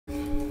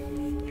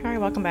Hi,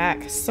 welcome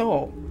back.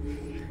 So,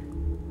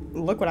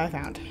 look what I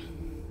found.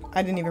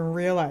 I didn't even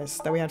realize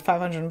that we had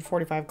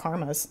 545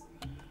 karmas.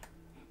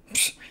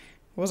 Psh,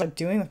 what was I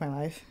doing with my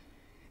life?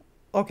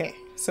 Okay,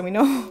 so we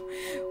know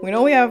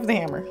we have the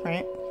hammer,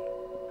 right?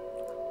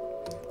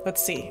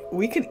 Let's see.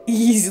 We could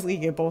easily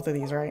get both of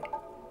these, right?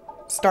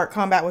 Start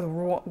combat with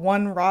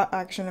one rot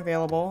action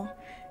available,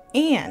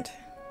 and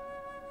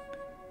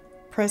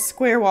press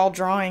square while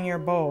drawing your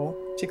bow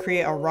to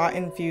create a rot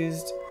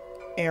infused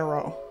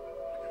arrow.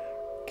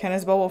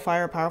 Kenna's bow will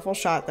fire a powerful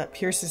shot that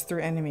pierces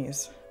through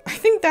enemies. I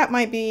think that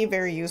might be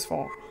very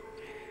useful.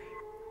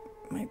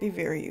 Might be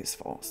very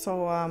useful.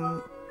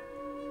 So,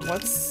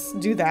 let's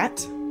do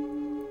that.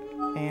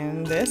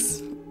 And this.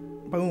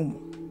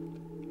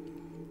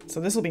 Boom.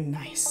 So this will be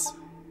nice.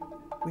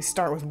 We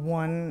start with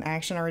one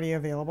action already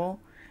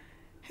available.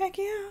 Heck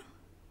yeah.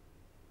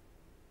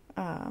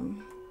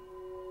 And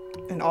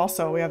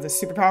also we have this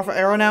super powerful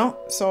arrow now.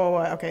 So,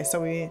 okay,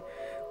 so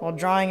while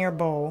drawing your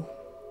bow.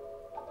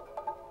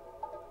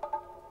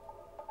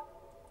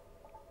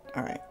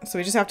 Alright, so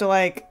we just have to,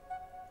 like,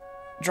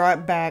 draw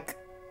it back,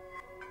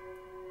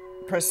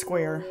 press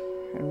square,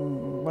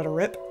 and let it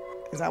rip.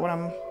 Is that what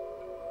I'm...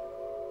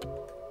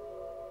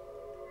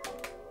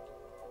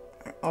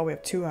 Oh, we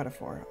have 2 out of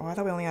 4. Oh, I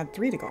thought we only had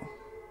 3 to go.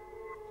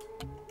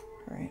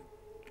 Alright.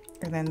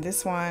 And then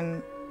this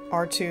one,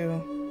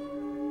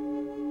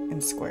 R2,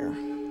 and square.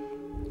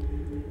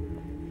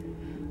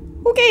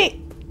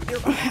 Okay!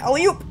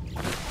 Alley-oop!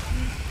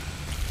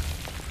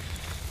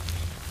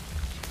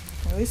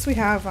 At least we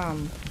have, oh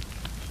man,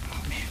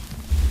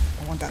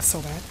 I want that so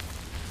bad.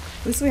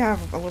 At least we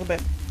have a little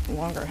bit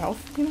longer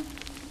health, you know?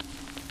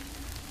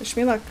 Wish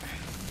me luck.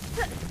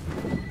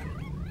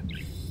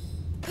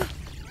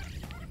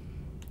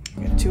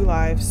 We have 2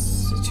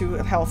 lives, 2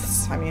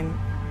 healths, I mean.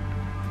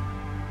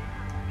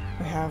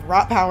 We have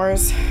rot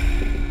powers.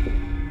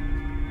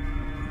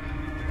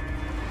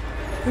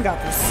 We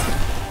got this.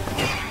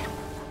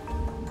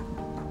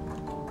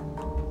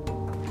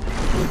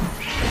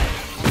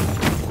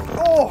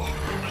 Oh!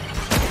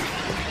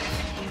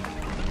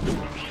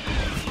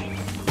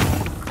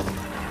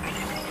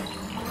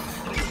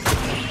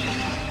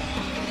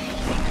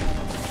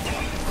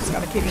 Just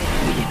gotta keep me.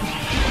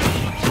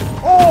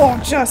 Oh,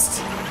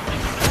 just.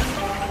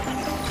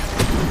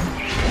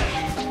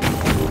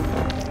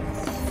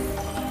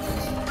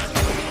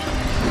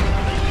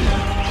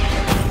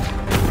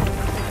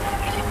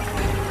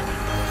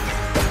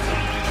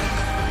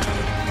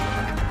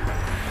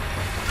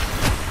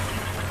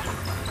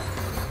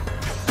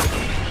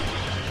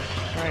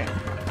 Alright.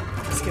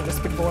 Let's give this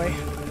big boy.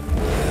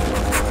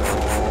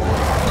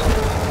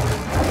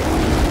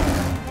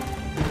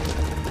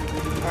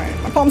 Alright,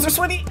 my palms are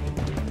sweaty.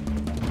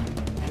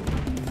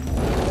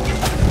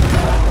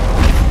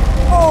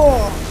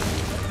 Oh!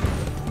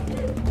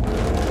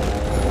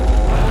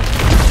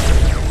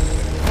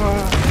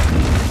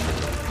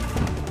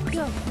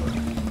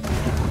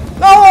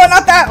 No,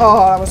 not that!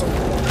 Oh, that was...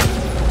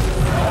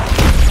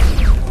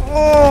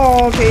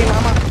 Oh, okay,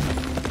 mama.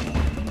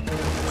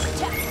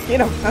 You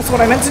know, that's what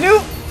I meant to do.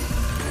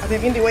 I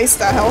didn't mean to waste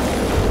that health.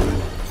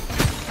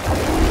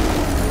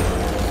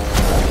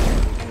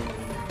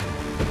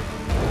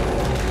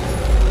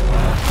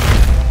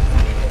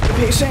 Be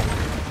patient.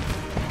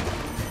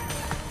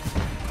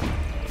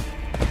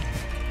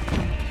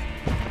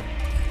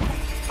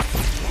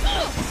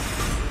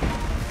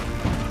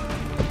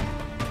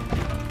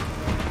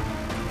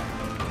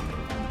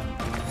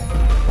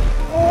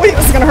 Oh wait,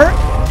 this is gonna hurt.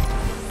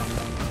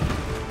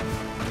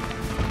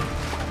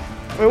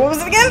 Wait, what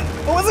was it again?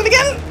 What was it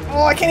again?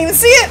 Oh, I can't even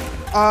see it!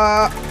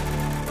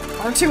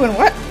 R2 and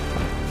what?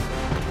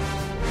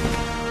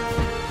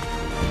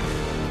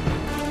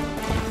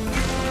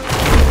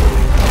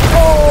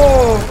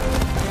 Oh!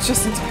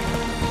 Just in time.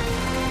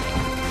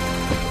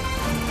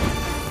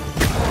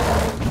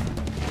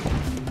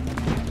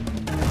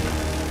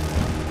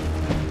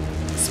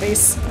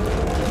 Space.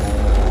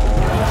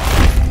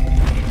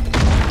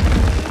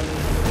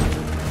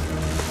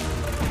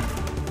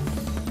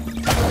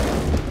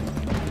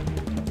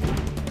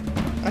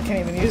 I can't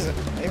even use it,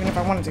 even if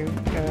I wanted to,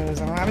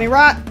 because I don't have any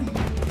rot.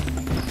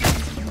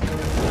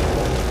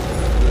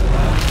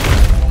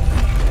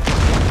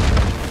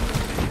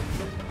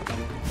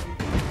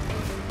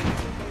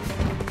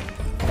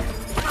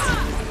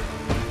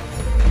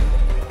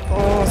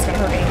 Oh, it's gonna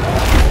hurt me.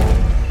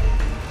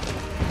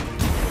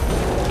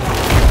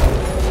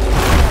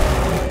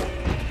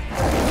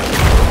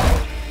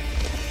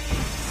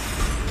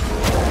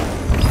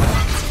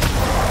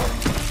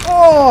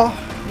 Oh,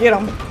 get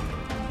him.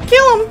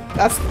 Kill him!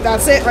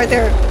 That's it right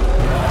there.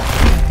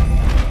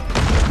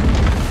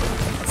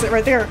 That's it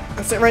right there.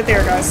 That's it right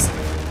there, guys.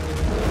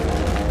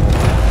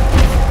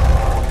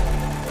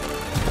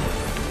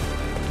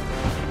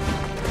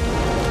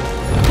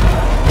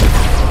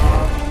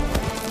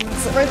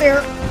 That's it right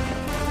there.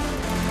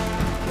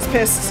 He's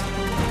pissed.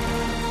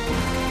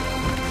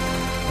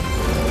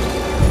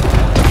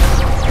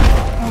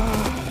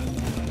 Oh.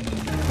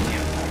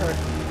 Damn, that hurt.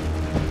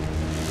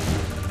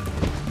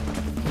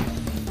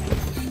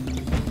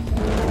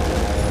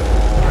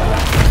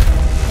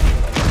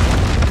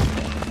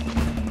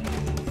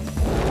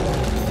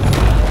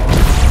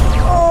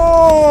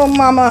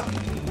 mama.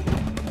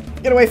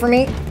 Get away from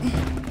me.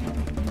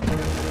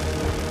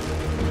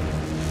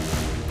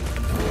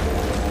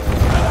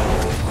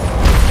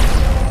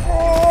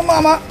 Oh,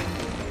 mama.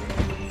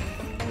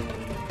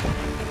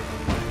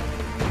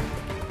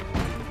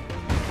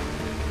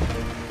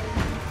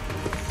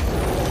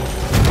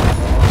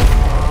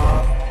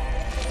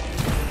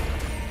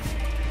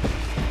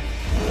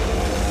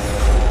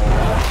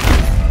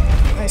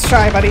 Nice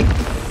try, buddy.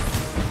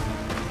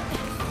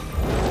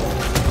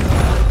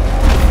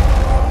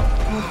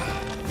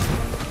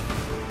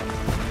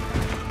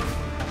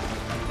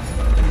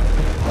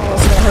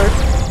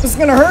 This is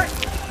gonna hurt.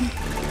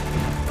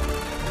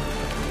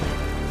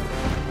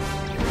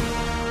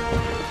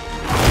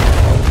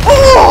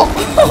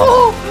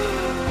 Oh!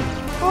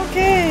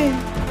 Okay.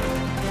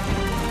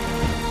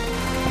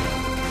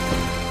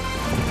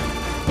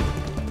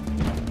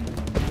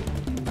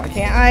 Why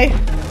can't I?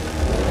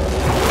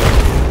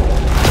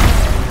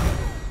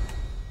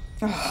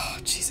 Oh,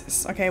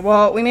 Jesus. Okay,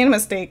 well, we made a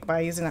mistake by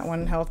using that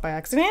one health by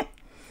accident.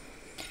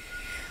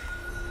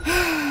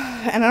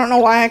 And I don't know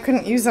why I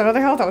couldn't use that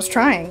other health. I was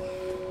trying.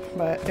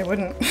 But it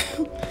wouldn't.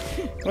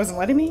 It wasn't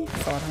letting me,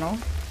 so I don't know.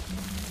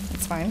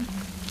 It's fine.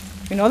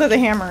 We know that the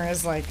hammer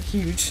is like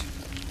huge.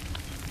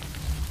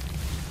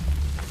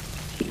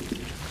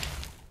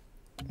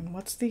 And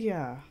what's the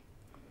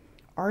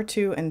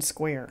R2 and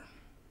square?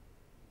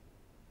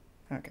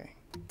 Okay.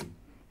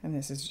 And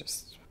this is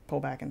just pull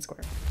back and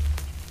square.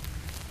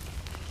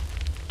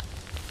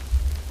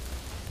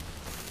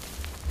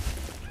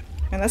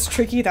 And that's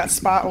tricky, that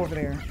spot over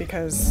there,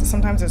 because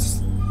sometimes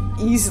it's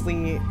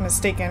easily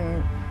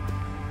mistaken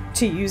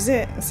to use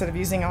it instead of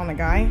using it on the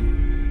guy.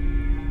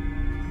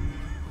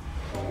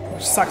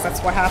 Which sucks,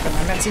 that's what happened.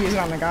 I meant to use it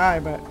on the guy,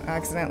 but I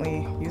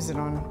accidentally used it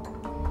on...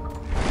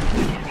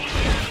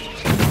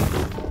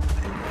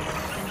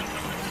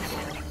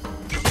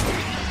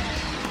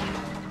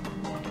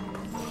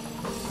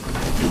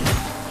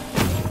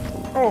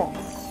 Oh!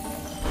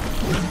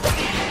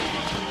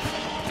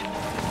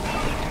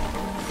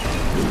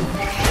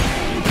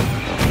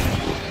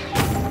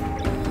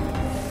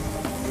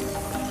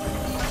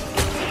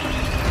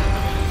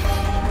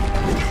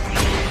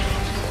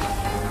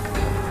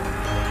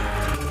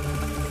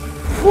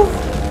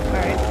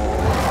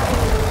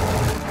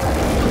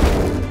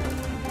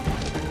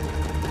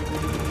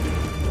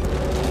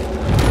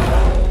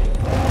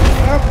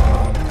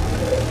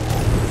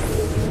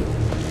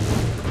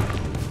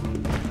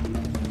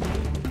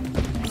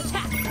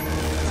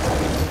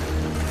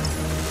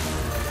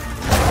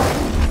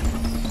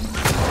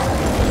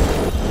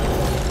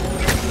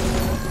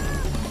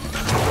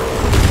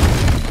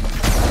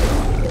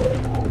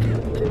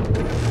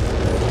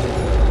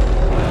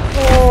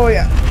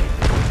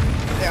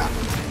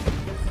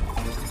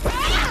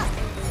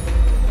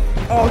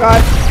 Oh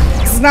god.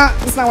 It's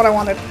not what I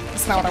wanted.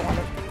 It's not what I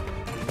wanted.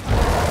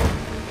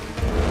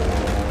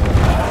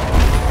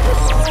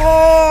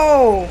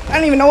 Oh! I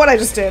don't even know what I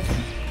just did.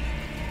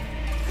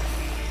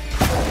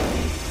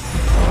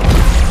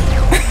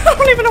 I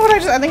don't even know what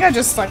I think I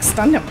just like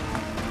stunned him.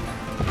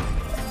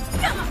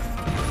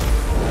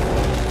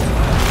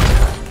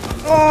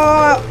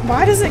 Oh,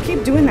 why does it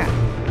keep doing that?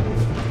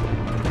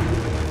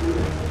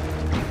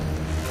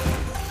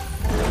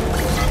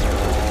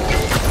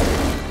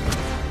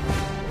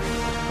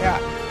 Yeah.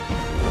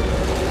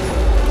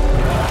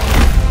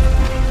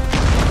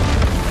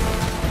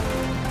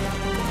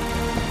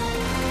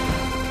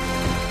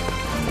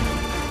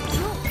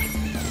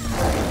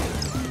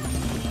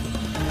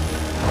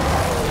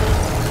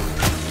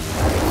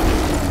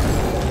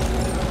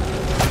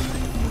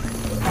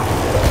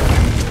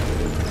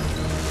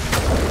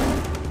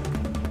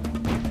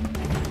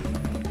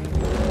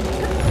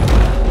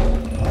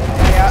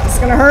 Yeah, it's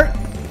gonna hurt.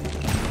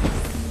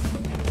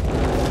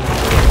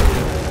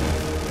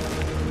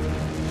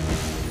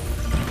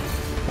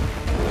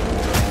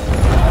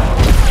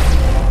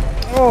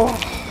 Oh.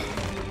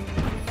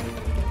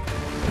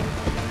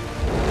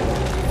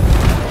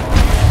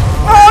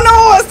 Oh no,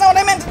 that's not what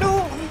I meant to do.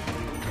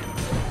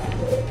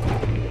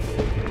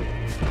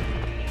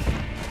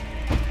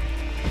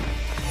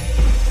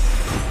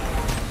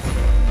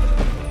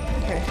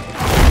 Okay.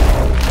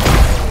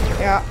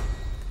 Yeah.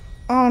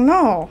 Oh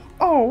no.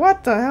 Oh,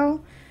 what the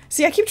hell?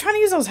 See, I keep trying to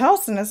use those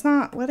healths and it's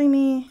not letting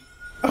me.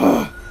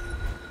 Ugh.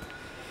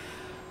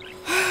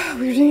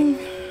 We're doing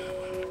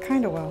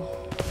kind of well.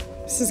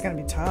 This is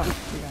gonna be tough,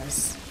 you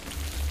guys.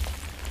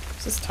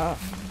 This is tough.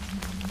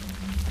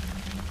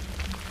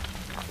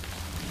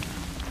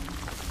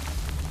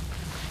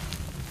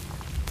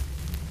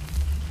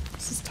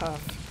 This is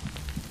tough.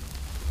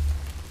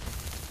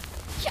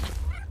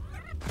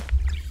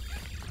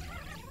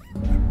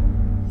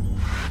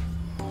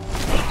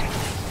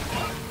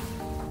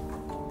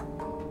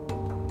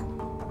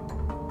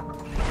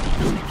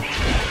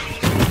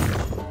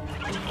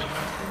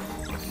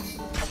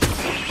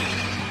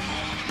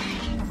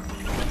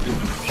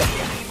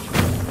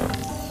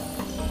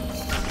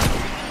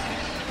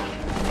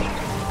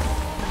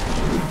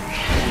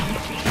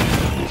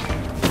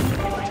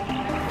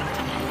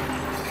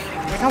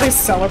 How they guys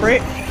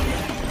celebrate?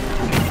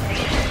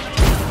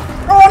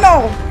 Oh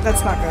no!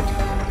 That's not good.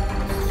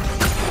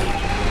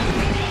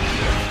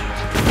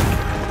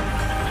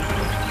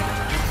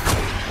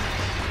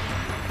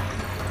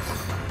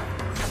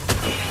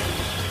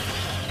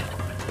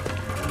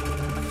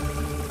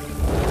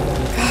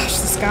 Gosh,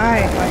 this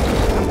guy, like,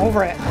 I'm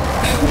over it.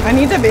 I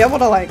need to be able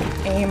to, like,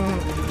 aim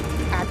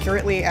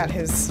accurately at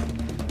his...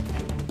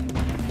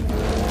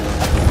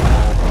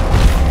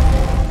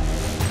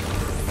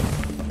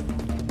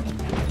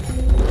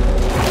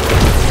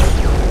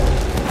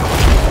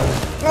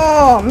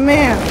 Oh,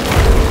 man.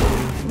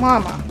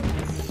 Mama.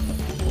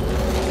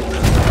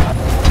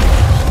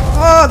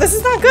 Oh, this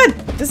is not good.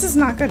 This is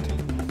not good.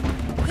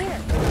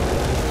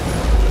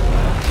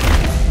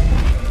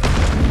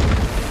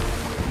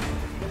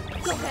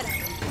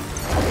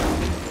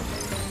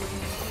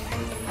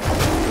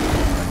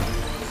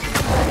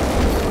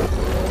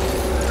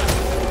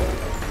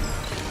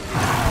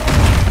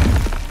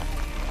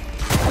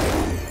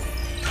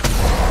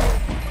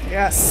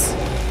 Yes.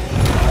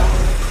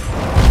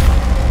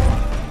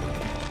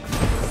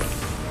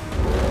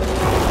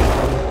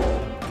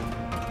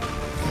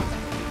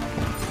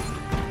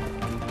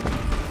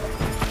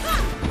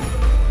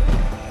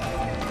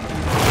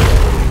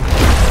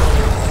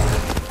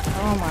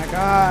 Oh my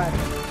God.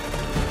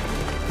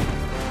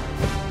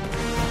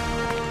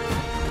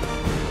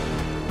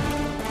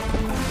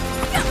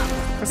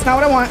 That's not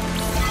what I want.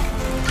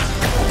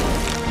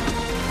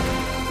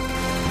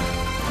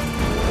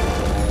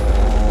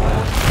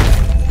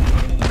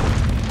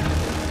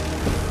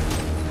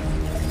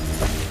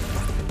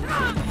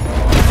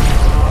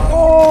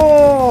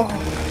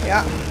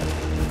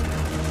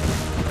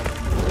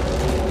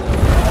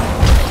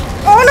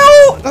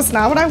 That's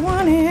not what I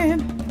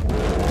wanted.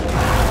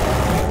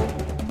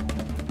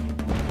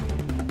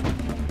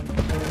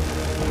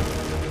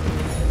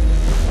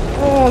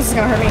 Oh, this is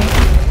gonna hurt me.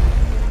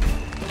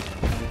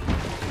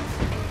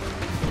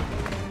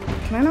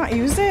 Can I not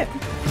use it?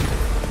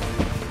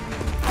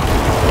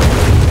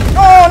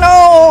 Oh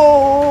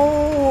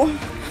no!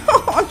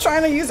 I'm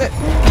trying to use it.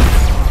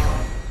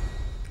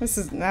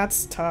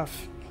 That's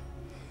tough.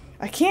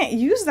 I can't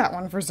use that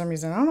one for some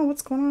reason. I don't know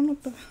what's going on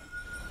with the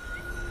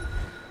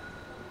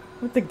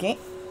game.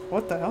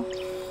 What the hell? I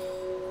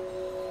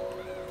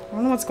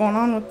don't know what's going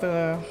on with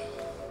the...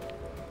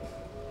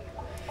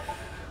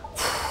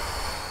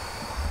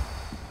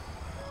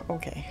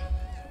 Okay.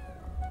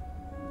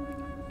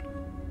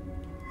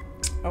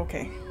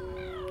 Okay.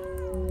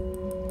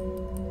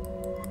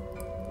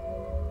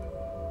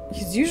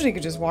 Because usually you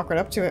could just walk right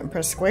up to it and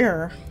press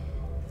square.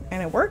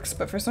 And it works,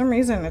 but for some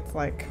reason it's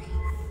like...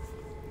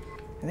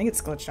 I think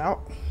it's glitched out.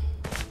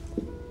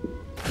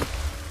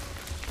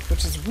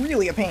 Which is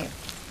really a pain.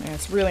 And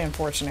it's really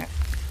unfortunate.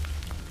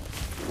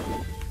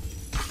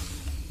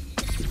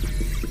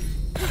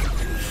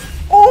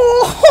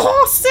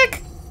 Oh,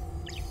 sick!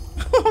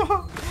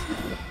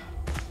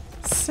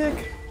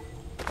 Sick.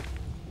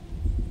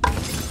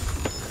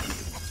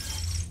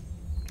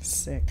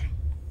 Sick.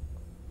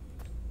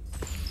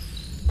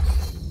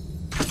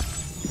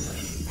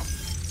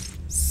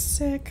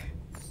 Sick.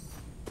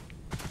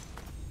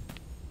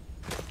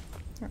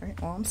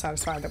 Alright, well, I'm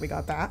satisfied that we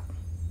got that.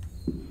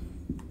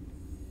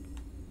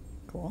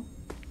 Cool.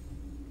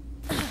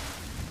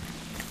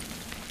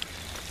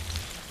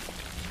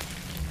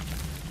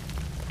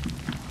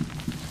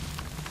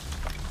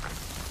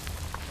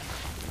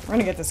 We're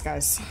gonna get this,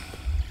 guys.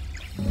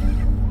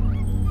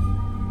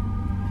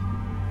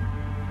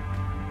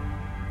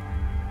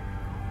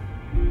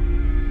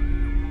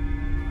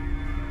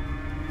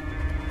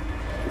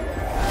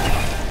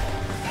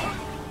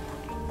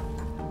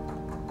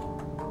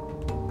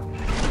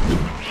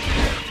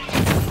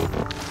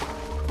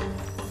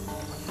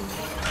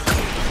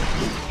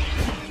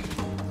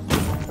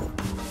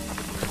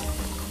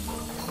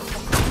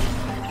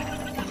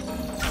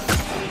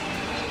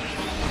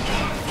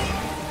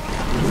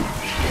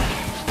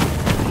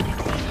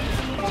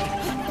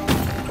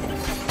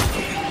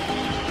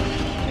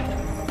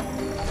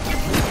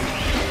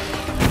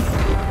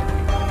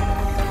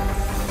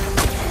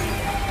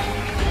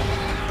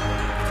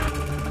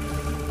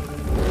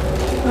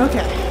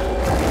 Okay.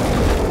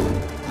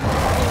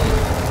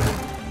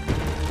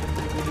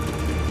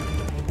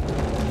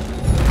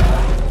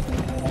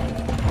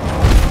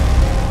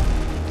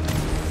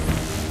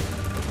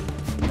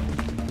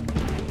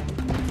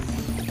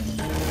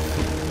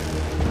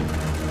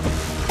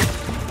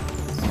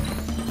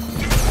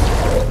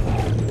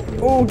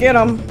 Oh, get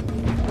him.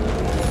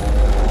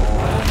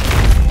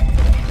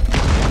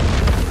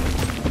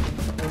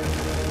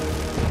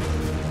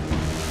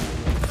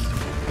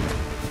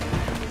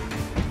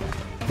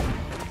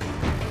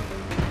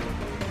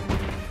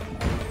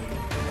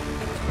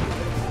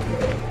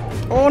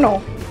 Oh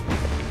no.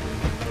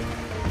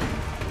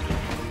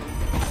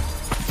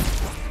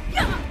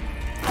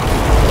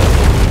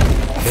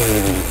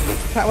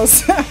 That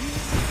was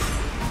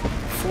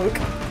fluke.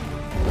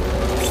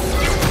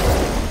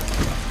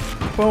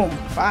 Boom.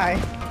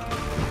 Bye.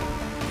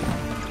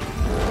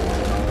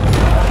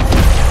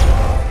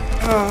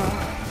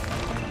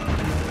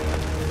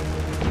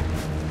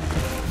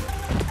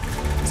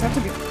 Just have to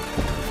be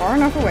far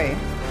enough away.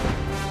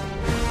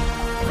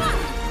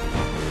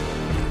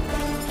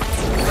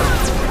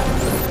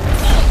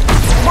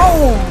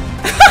 Boom!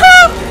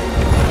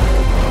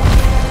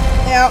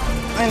 Yep,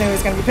 I knew he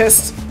was gonna be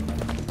pissed.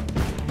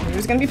 He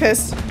was gonna be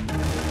pissed.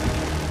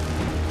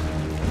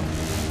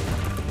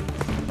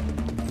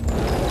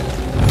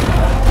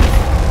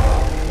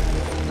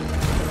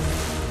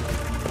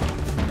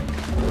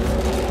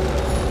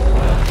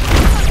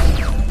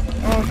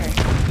 Okay.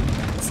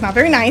 It's not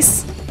very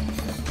nice.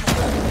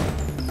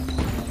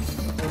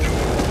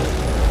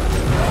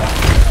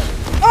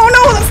 Oh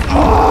no! That's...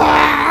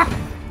 Oh!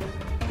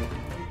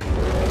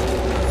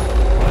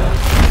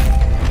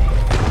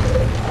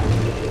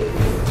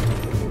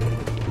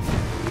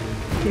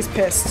 He's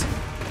pissed.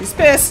 He's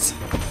pissed.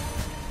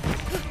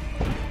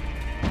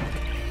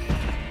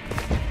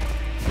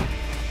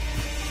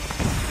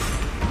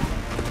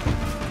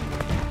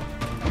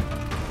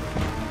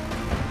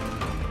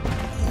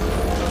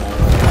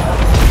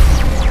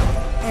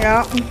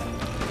 Yeah.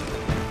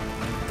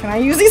 Can I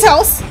use these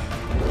healths?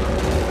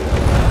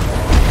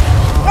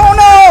 Oh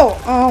no!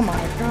 Oh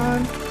my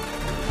god.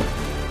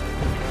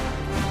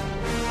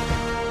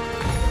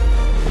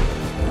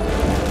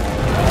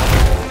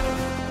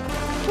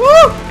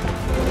 Woo!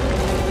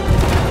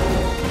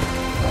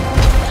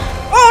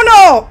 Oh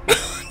no!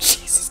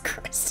 Jesus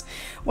Christ.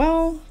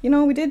 Well, you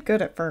know, we did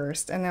good at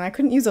first, and then I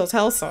couldn't use those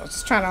health, so I was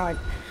just trying to, like,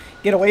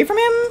 get away from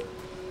him.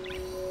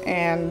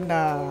 And,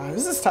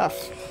 this is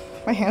tough.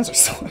 My hands are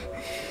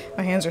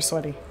my hands are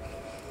sweaty.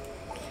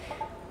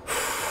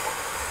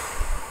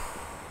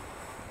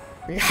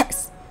 You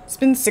guys, it's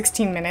been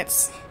 16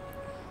 minutes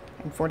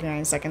and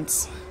 49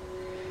 seconds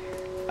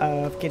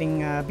of getting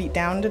beat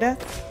down to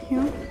death, you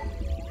know?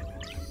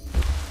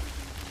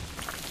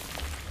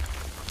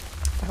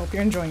 I hope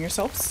you're enjoying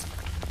yourselves.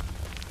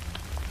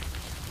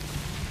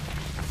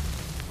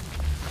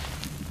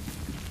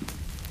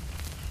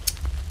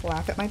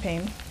 Laugh at my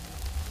pain.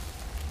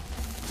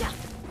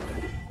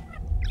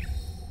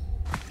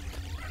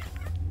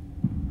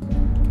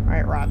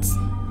 Alright, rods.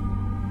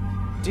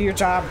 Do your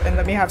job and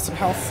let me have some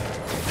health.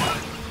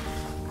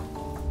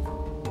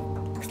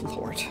 Good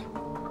Lord.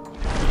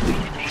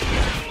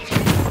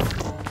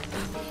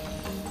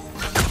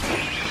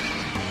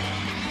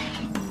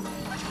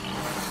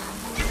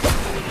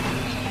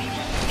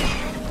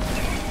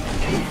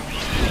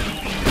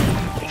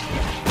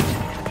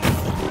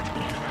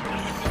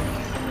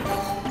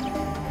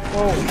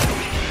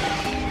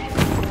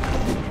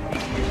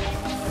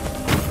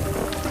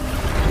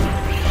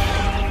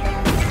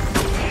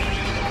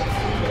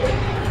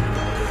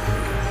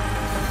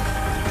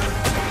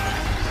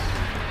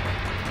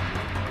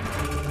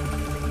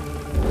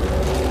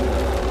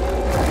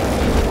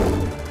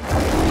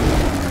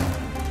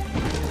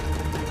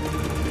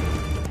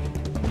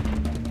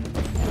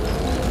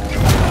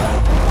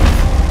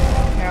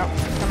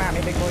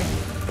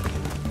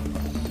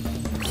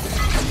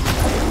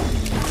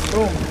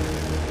 Whoa.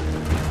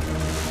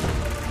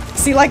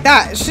 See, like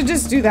that. It should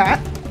just do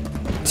that.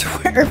 To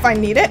where if I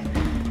need it.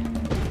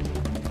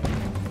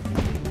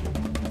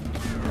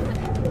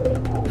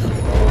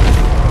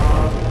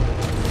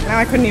 Now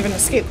I couldn't even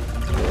escape.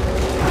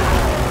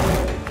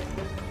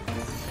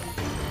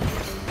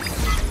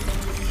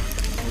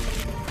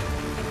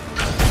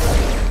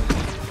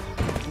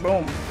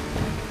 Boom.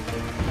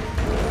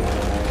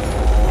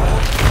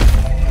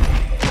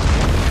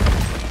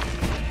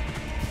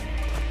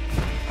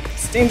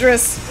 It's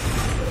dangerous.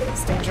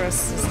 It's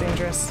dangerous. It's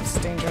dangerous. It's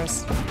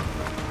dangerous.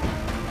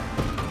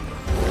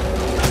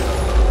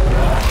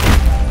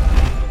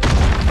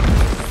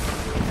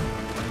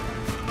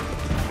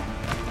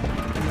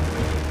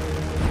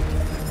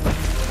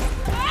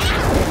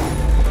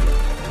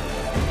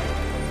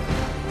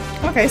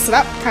 Okay, so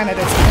that kind of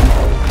did something.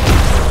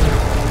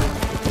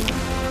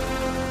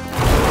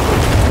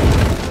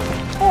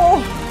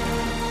 Oh!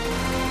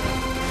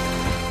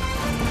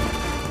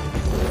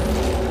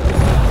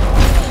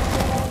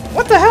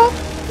 What the hell?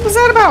 What was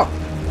that about?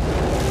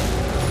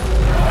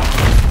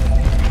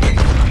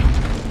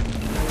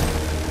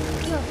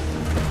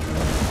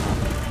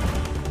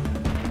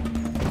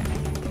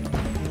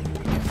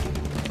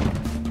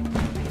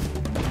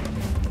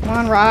 Come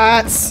on,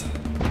 rats.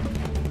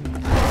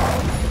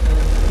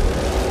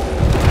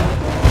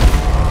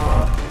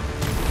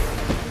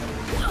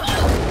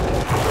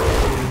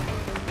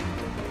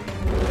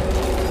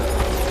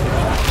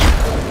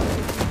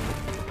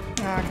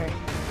 Okay.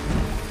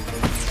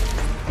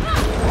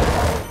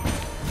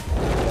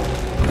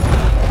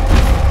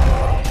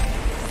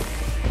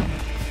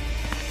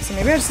 So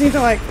maybe I just need to,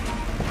 like...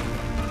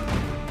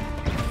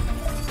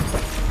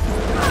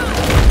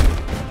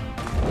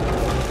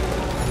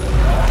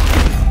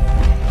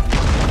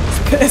 He's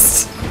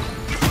pissed.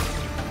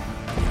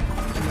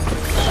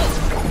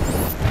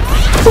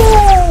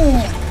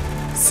 Boom!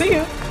 See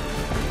you.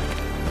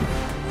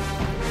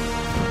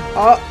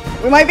 Oh,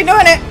 we might be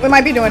doing it. We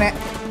might be doing it.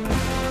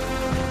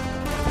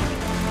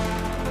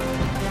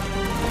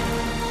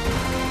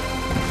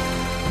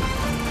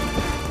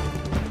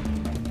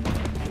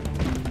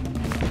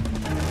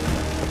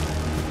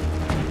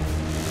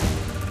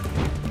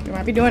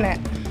 Might be doing it.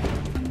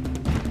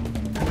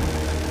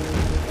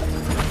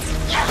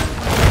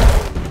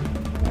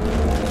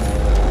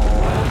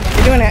 Might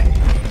be doing it.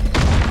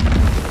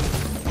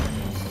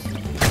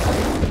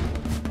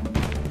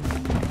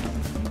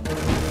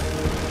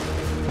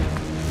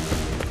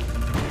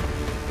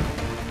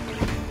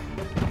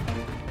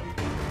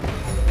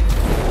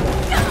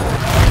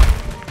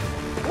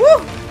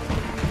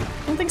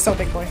 So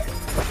big boy.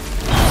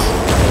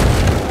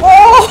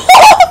 Oh!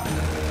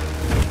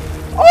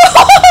 Oh!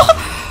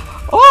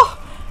 Oh!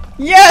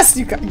 Yes,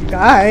 you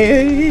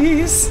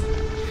guys.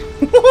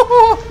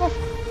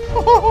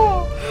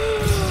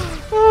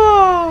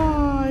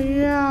 Oh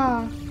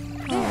yeah.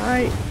 All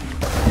right.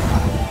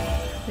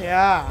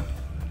 Yeah.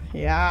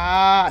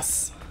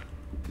 Yes.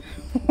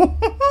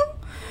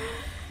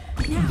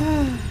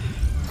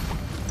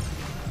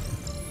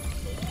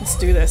 Let's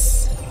do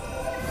this.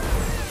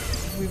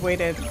 We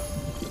waited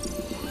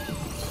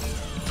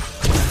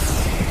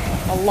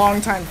a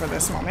long time for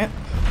this moment.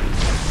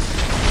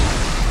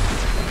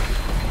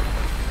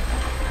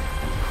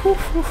 Whew,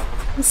 whew,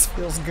 this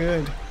feels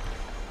good.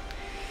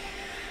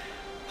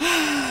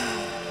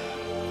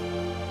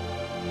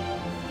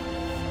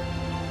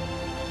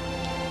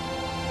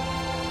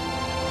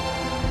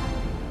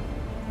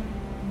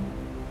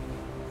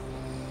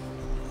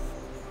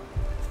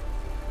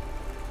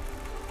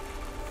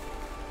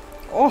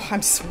 Oh,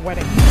 I'm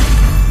sweating.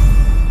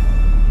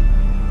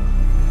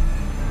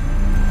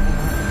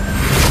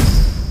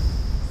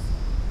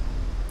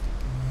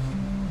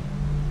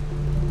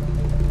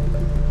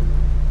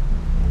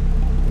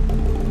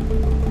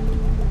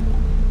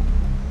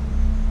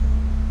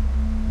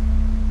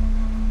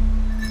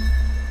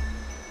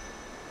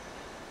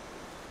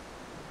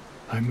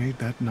 I made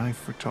that knife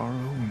for Taro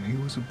when he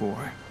was a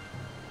boy.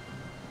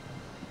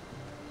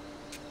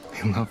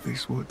 He loved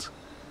these woods,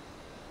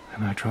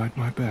 and I tried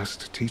my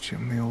best to teach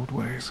him the old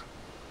ways.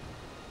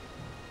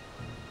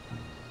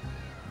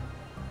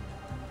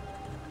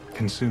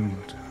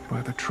 Consumed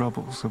by the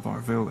troubles of our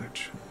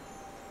village,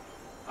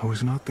 I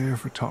was not there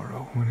for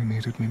Taro when he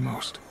needed me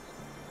most.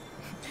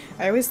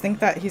 I always think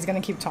that he's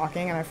gonna keep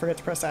talking and I forget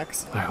to press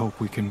X. I hope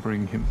we can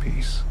bring him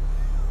peace.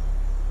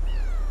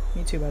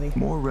 Me too, buddy.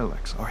 More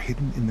relics are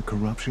hidden in the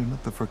corruption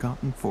of the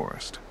Forgotten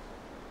Forest.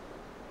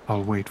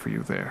 I'll wait for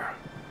you there.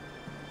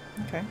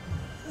 Okay.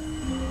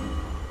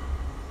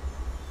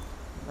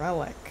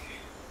 Relic.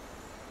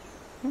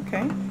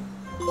 Okay.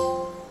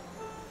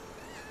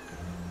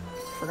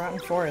 Forgotten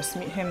Forest.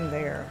 Meet him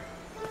there.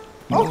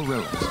 More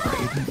relics are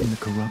hidden in the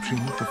corruption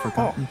of the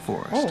Forgotten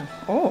Forest.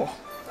 Oh.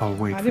 I'll wait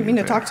for you there. I didn't mean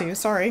to talk to you.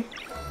 Sorry.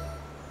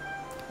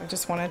 I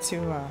just wanted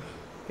to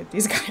get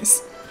these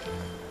guys.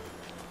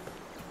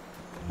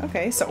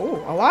 Okay, so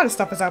a lot of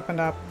stuff has opened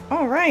up.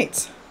 All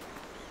right.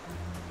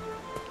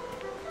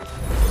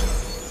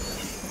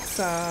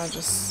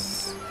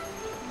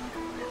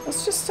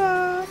 Let's just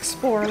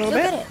explore a little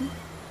bit.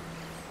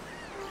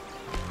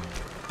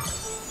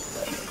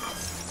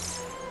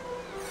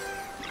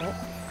 Oh,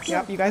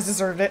 yep, you guys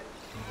deserved it.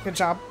 Good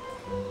job.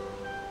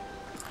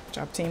 Good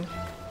job, team.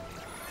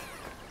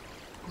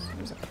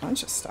 There's a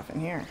bunch of stuff in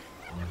here.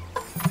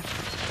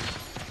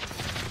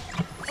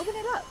 Open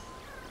it up.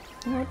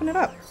 Oh, open it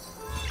up.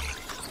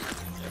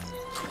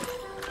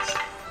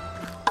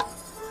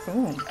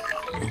 Boom.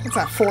 What's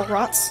that, 4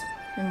 rots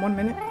in 1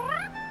 minute?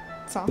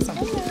 It's awesome.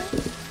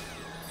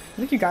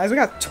 Look, you guys, we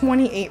got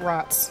 28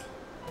 rots.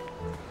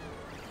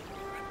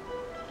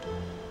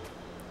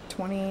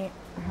 20,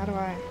 how do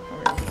I,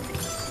 oh,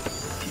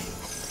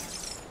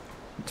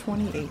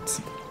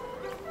 28.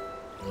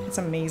 It's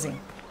amazing.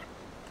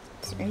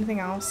 Is there anything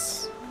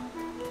else?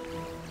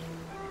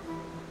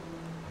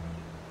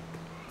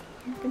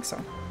 I don't think so.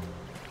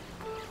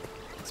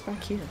 What's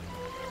back here?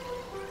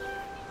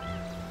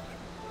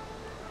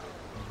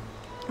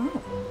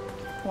 Oh.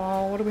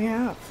 Well, what do we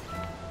have?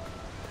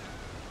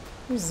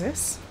 Who's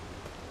this?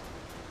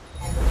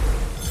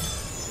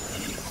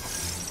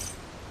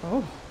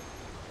 Oh.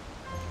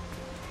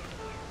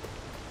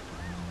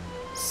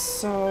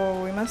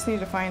 So, we must need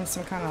to find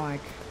some kind of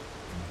like...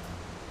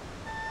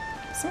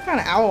 some kind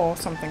of owl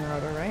something or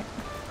other, right?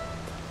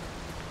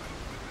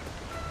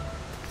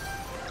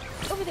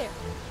 Over there.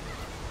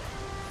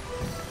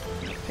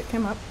 Pick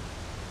him up.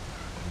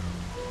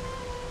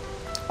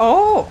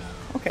 Oh!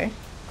 Okay.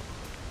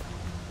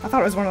 I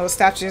thought it was one of those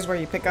statues where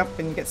you pick up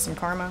and you get some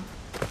karma.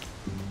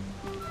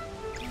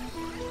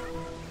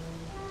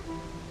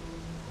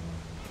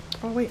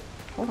 Oh wait,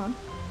 hold on.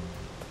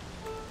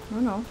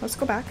 No, let's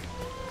go back.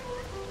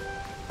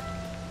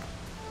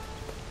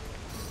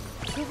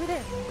 Over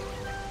there.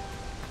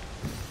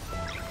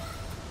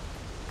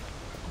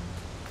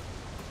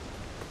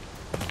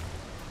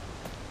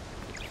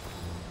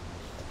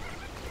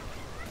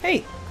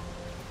 Hey!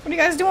 What are you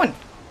guys doing?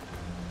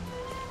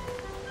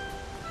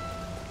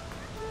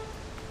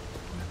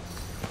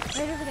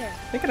 Right over there.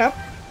 Pick it up.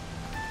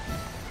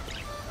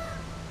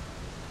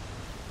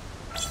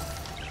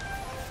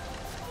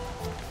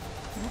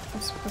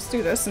 Let's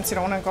do this since you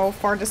don't want to go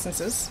far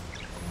distances.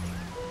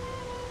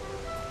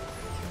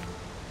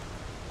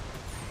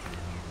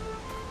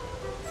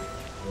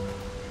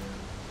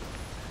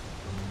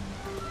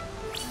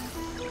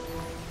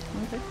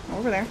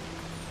 Over there.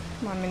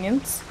 Come on,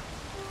 minions.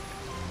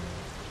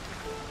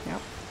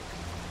 Yep.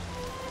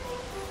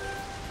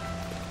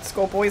 Let's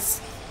go,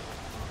 boys.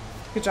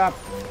 Good job.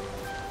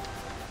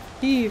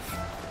 Heave.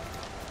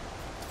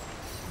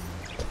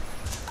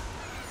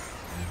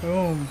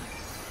 Boom.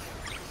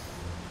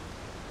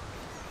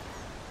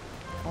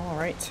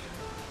 Alright.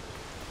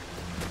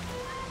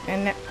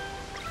 And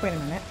wait a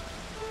minute.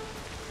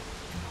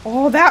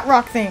 Oh, that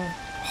rock thing!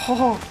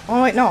 Oh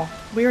wait, no.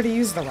 We already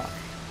used the rock.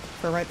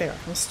 For right there.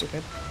 I'm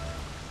stupid.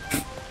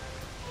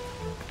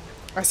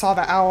 I saw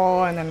the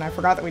owl, and then I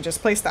forgot that we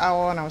just placed the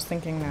owl, and I was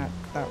thinking that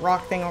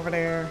rock thing over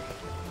there.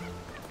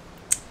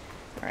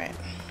 Alright.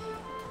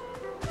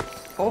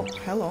 Oh,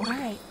 hello.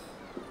 Alright.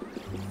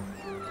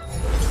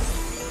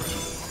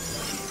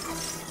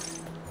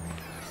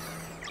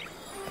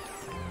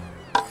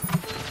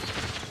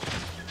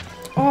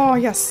 Oh,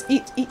 yes.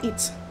 Eat, eat,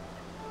 eat.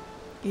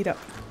 Eat up.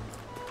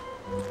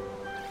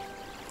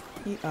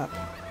 Eat up.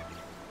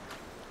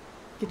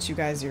 Get you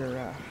guys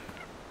your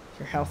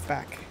health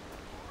back.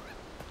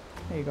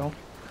 There you go.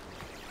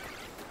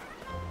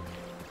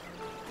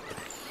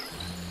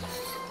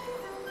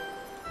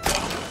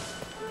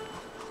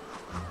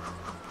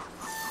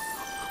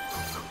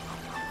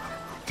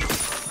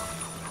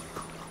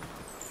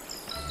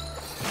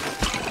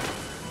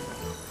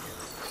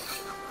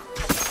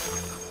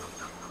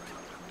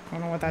 I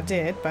don't know what that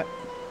did, but...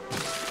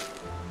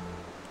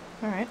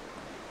 Alright.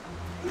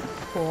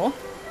 Cool.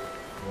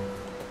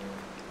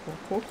 Cool,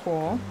 cool,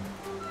 cool.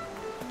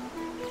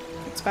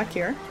 What's back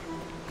here?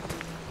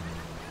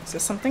 Is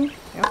this something?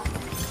 Yep.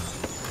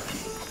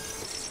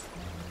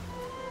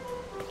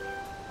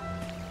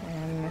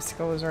 And this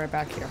goes right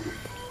back here.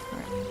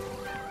 Alright.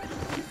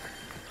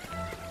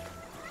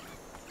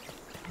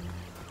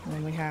 And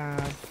then we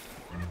have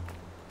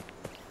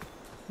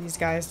these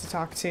guys to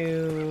talk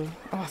to.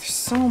 Oh, there's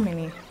so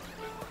many.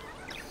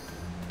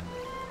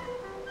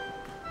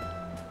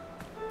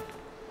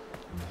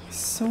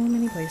 So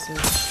many places.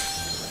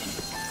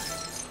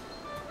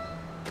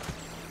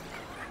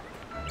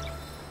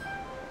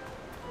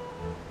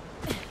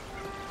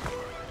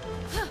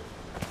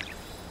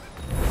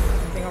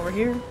 Anything over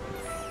here? No.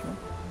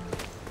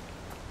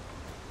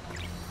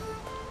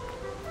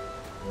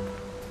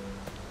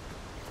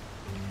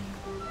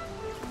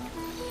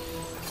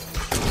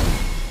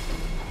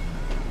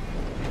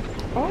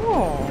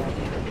 Oh.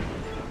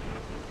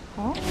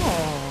 Oh.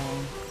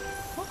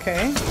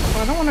 Okay. Well,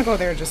 I don't want to go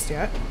there just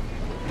yet.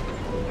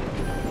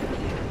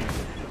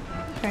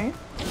 Okay.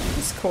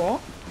 That's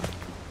cool.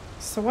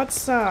 So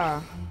what's,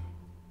 back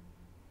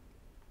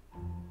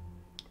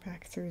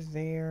through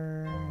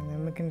there, and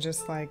then we can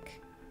just,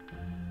 like...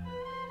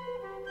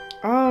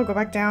 Oh, go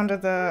back down to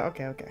the...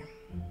 Okay, okay.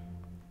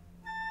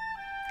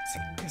 So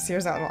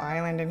here's that little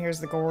island, and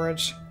here's the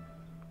gorge.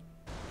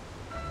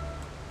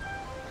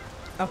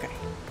 Okay.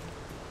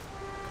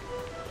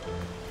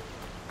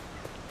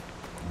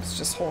 Let's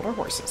just hold our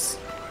horses.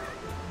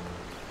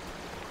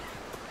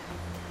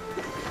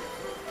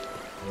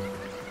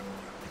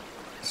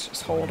 Let's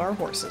just hold our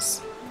horses.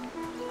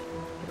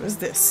 What is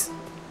this?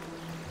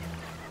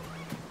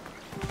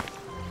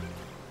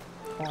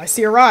 Oh, I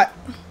see a rot.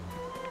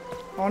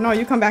 Oh no,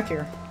 you come back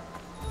here.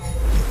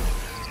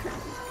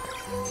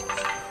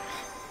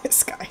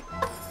 This guy.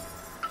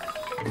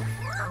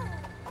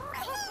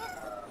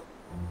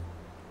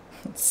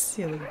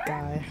 Silly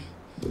guy.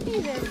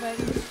 Hey there,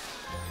 buddy.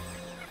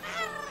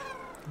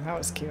 That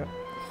was cute.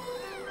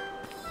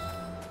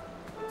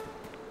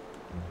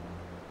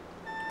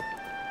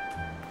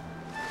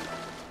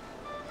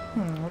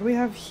 What do we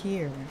have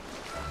here?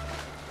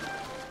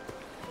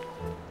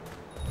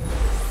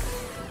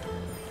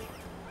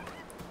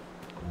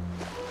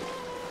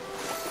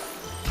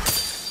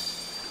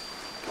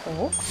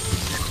 Oh.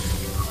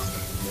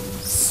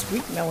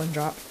 Sweet melon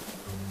drop.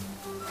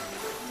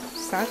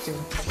 What's that do?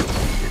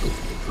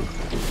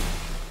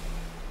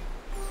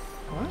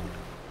 What?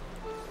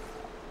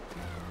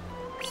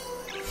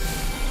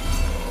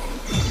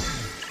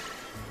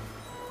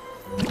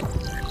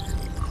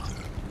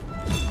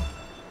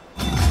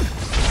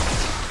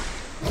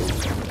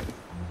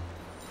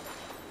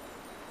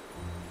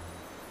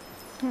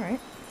 Alright.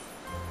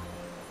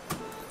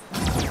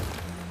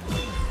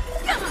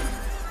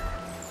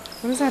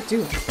 What does that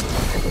do?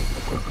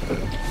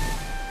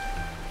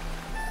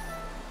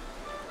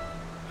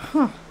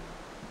 Huh.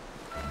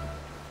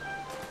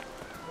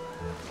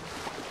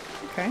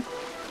 Okay.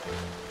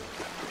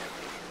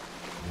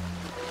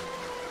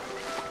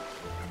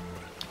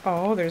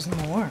 Oh, there's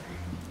more.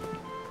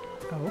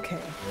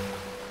 Okay.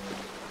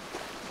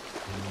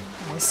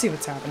 I see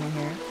what's happening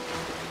here.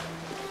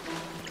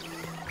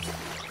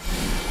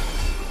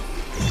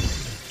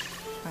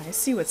 I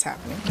see what's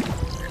happening.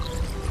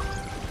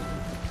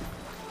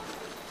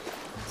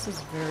 This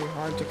is very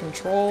hard to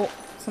control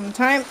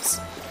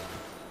sometimes.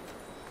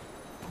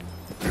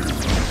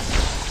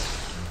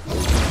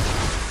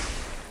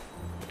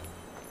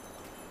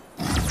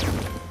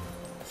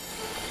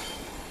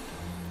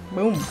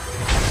 Boom.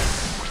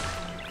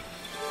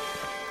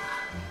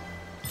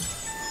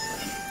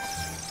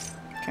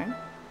 Okay.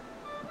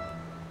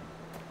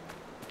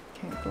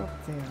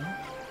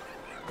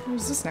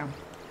 this now?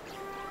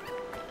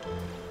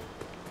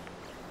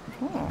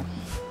 Oh.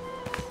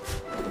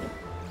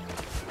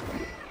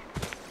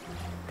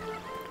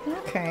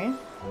 Okay.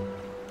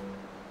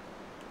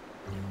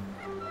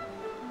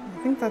 I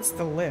think that's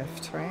the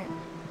lift, right?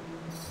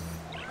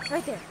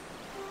 Right there.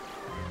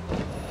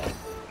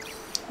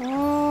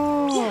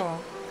 Oh.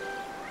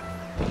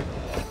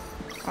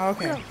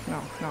 Okay.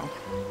 No, no.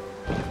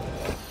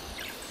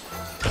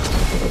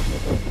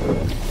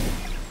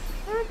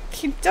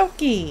 Okie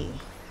dokie.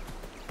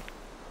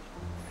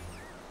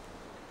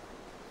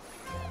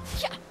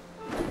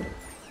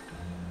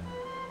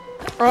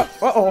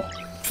 Uh-oh.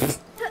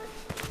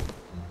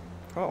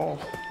 Uh-oh.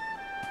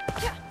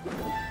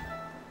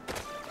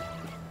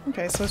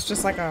 Okay, so it's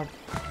just like a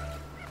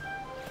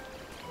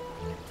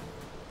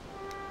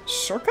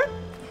shortcut?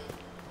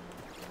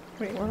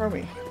 Wait, where are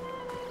we?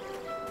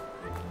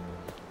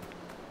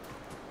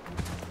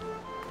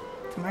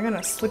 Am I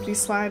gonna slippy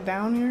slide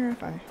down here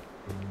if I...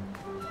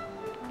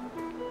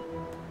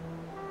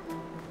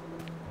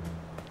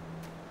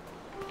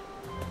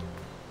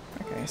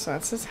 Okay, so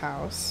that's his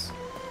house.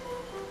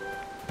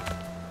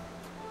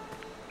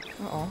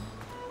 Uh-oh.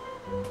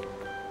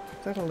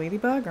 Is that a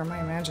ladybug or my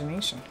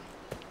imagination?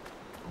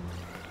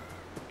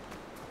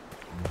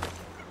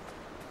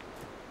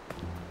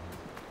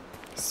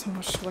 So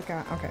much to look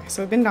at. Okay,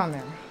 so we've been down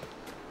there.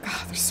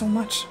 God, there's so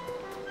much.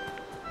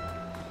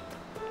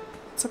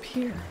 What's up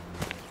here?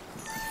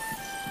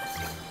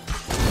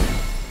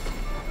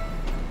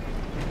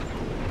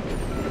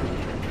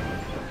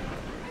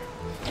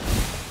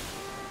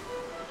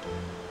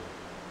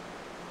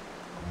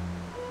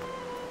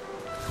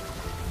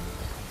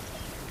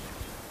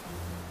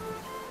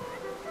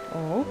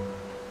 Oh.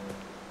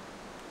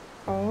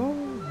 Oh.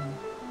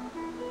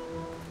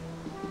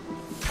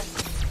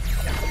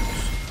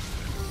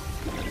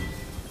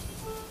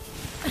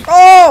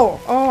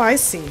 Oh! Oh, I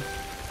see.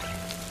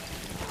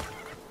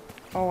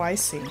 Oh, I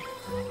see.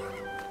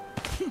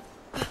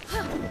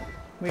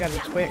 We gotta be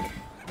quick.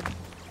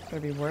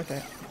 Gotta be worth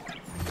it.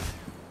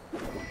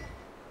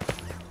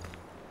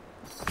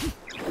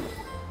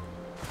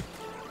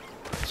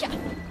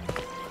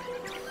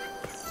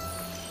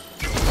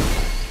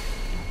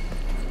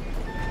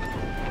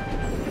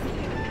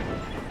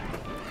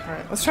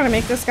 Alright, let's try to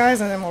make this,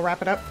 guys, and then we'll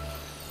wrap it up.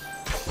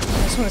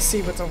 I just want to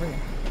see what's over here.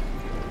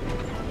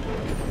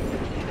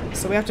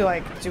 So we have to,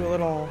 like, do a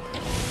little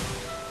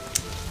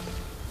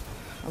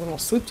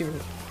swoop-doo.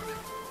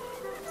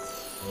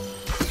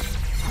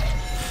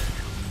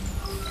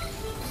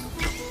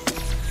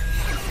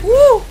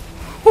 Woo!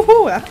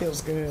 Woo! That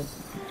feels good.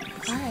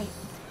 Alright.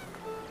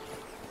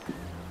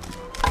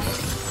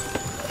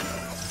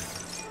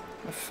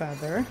 A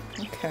feather.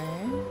 Okay.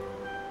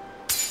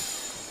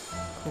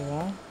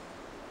 Cool.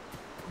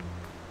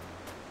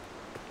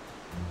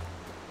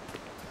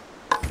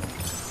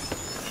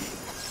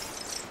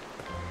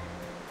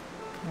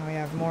 Now we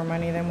have more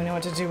money than we know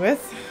what to do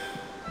with.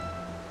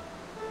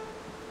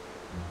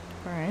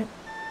 Alright.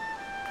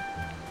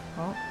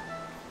 Well,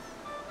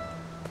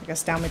 I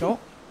guess down we go.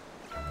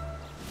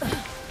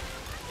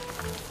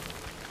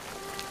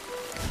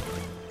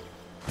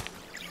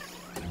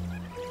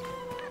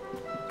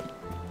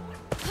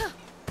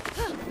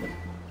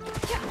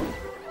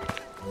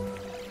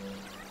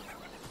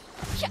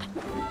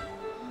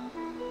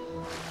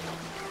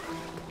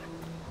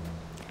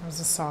 That was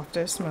the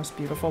softest, most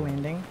beautiful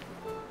landing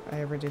I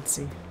ever did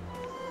see.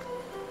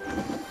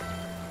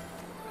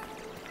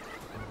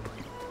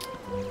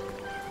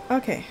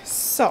 Okay,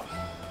 so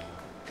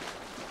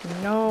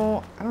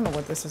no, I don't know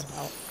what this is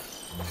about.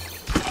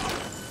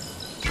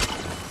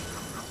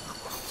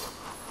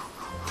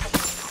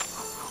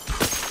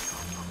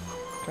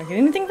 Do I get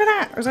anything for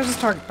that? Or is that just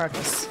target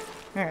practice?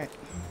 Alright.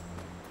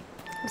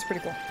 That's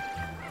pretty cool.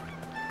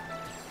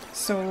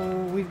 So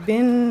we've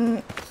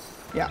been...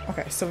 Yeah,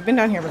 okay, so we've been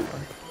down here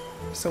before.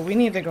 So we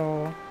need to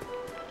go...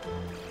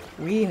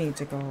 We need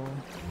to go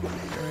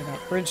where that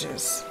bridge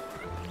is.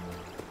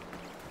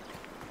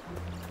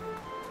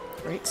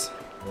 Right.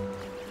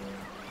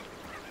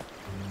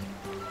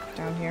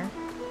 Down here.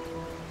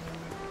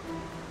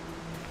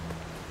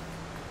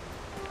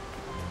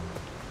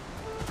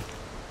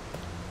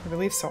 I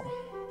believe so.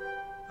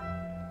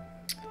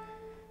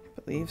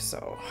 I believe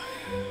so.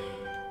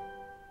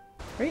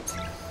 Right?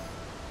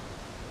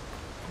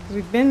 'Cause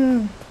we've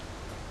been...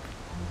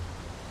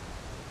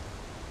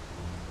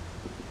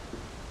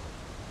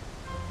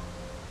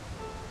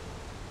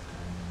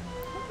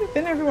 We've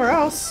been everywhere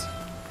else.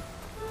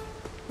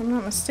 If I'm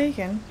not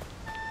mistaken.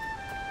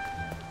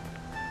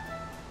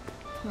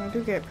 I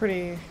do get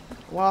pretty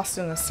lost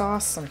in the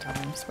sauce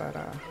sometimes, but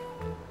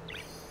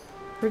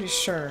pretty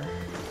sure.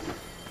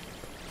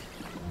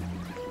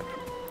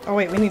 Oh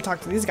wait, we need to talk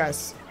to these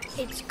guys.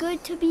 It's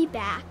good to be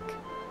back.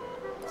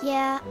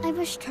 Yeah, I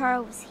wish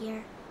Taro was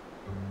here.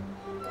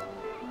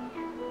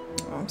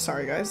 Oh, I'm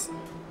sorry, guys.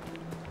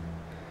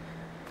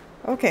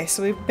 Okay,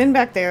 so we've been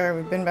back there,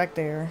 we've been back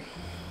there.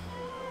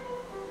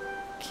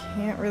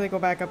 Can't really go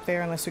back up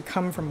there unless we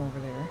come from over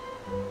there.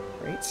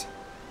 Right?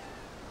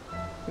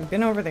 We've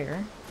been over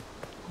there.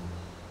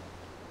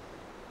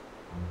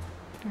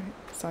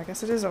 So I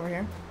guess it is over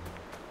here.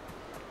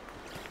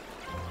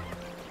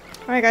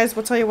 Alright guys,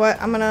 we'll tell you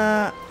what, I'm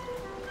gonna...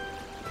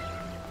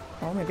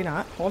 Oh, maybe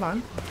not. Hold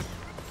on.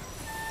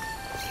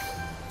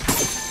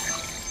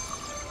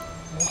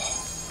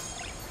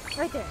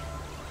 Right there.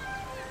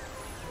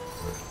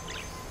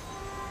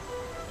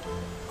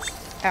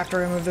 After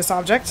we remove this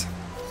object.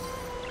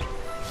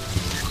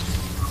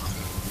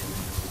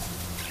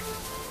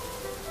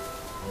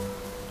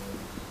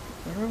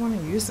 Where do I want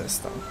to use this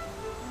though?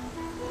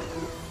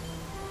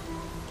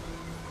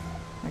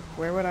 Like,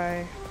 where would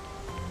I...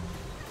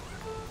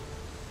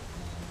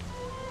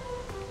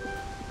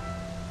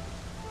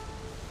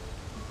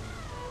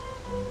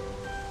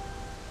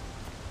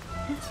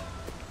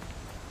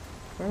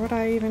 Where would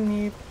I even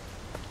need...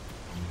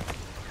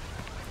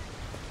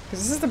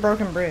 Because this is the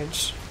broken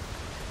bridge.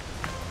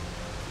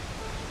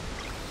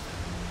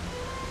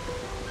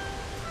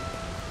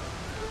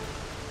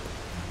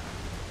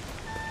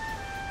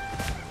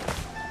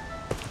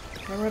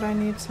 Where would I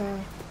need to...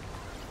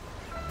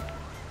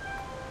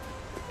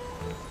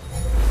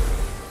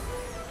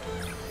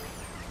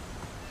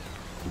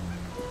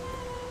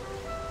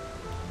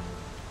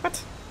 What?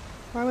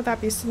 Why would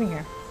that be sitting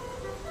here?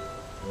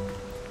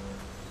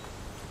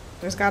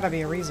 There's gotta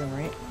be a reason,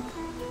 right?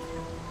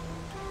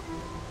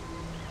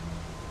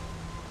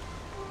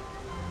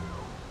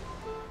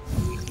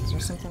 Is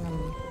there something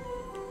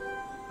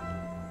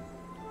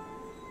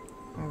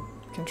my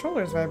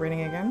controller's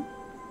vibrating again.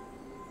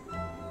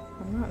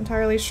 I'm not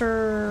entirely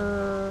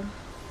sure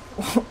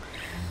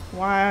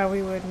why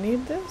we would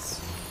need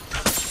this.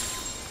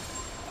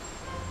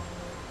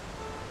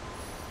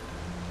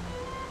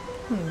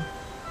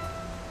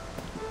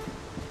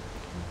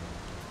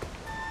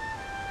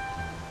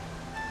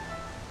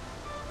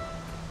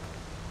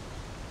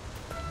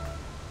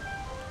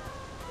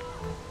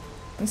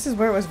 This is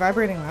where it was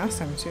vibrating last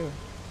time too.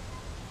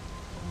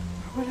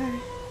 Why would I...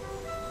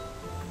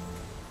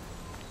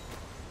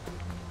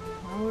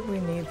 Why would we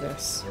need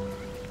this?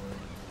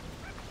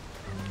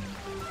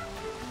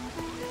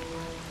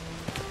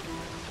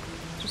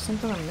 Is there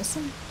something I'm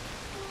missing?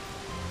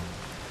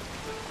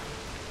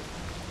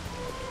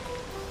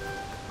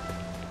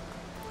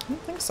 I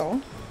don't think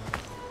so.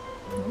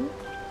 No.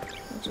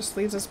 It just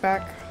leads us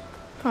back.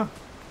 Huh.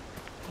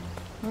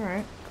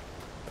 Alright.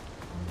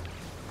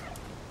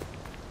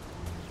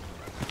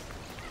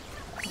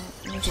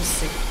 Let me just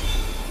see.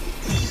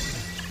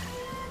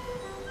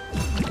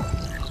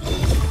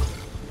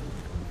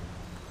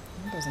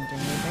 That doesn't do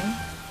anything.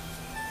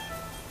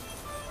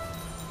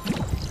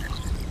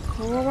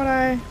 Well, what would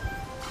I...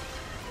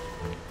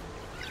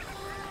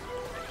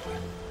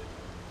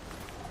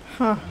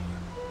 Huh.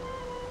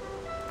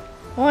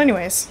 Well,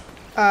 anyways.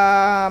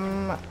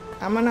 I'm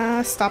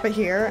gonna stop it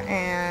here,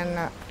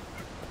 and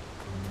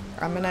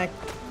I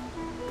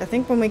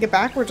think when we get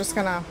back, we're just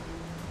gonna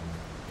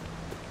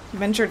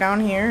venture down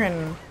here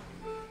and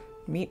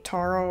meet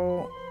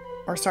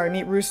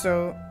meet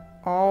Rusu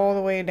all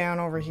the way down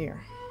over here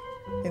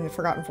in the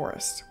Forgotten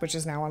Forest, which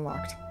is now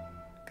unlocked.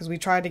 Because we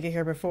tried to get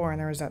here before and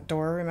there was that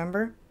door,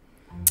 remember?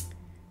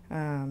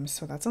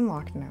 So that's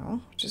unlocked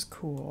now, which is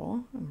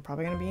cool. I'm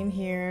probably gonna be in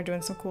here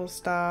doing some cool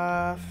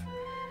stuff.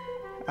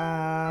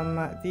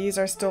 These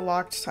are still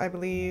locked, I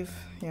believe.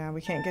 Yeah,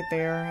 we can't get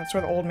there. That's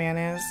where the old man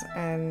is.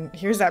 And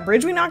here's that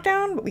bridge we knocked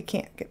down, but we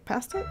can't get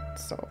past it,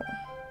 so...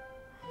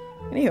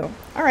 Anywho,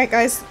 alright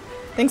guys,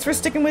 thanks for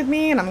sticking with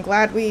me, and I'm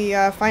glad we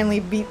finally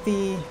beat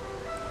the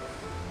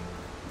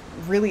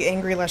really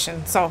angry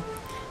Lushan. So,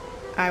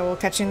 I will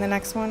catch you in the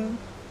next one.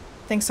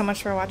 Thanks so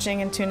much for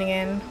watching and tuning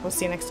in. We'll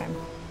see you next time.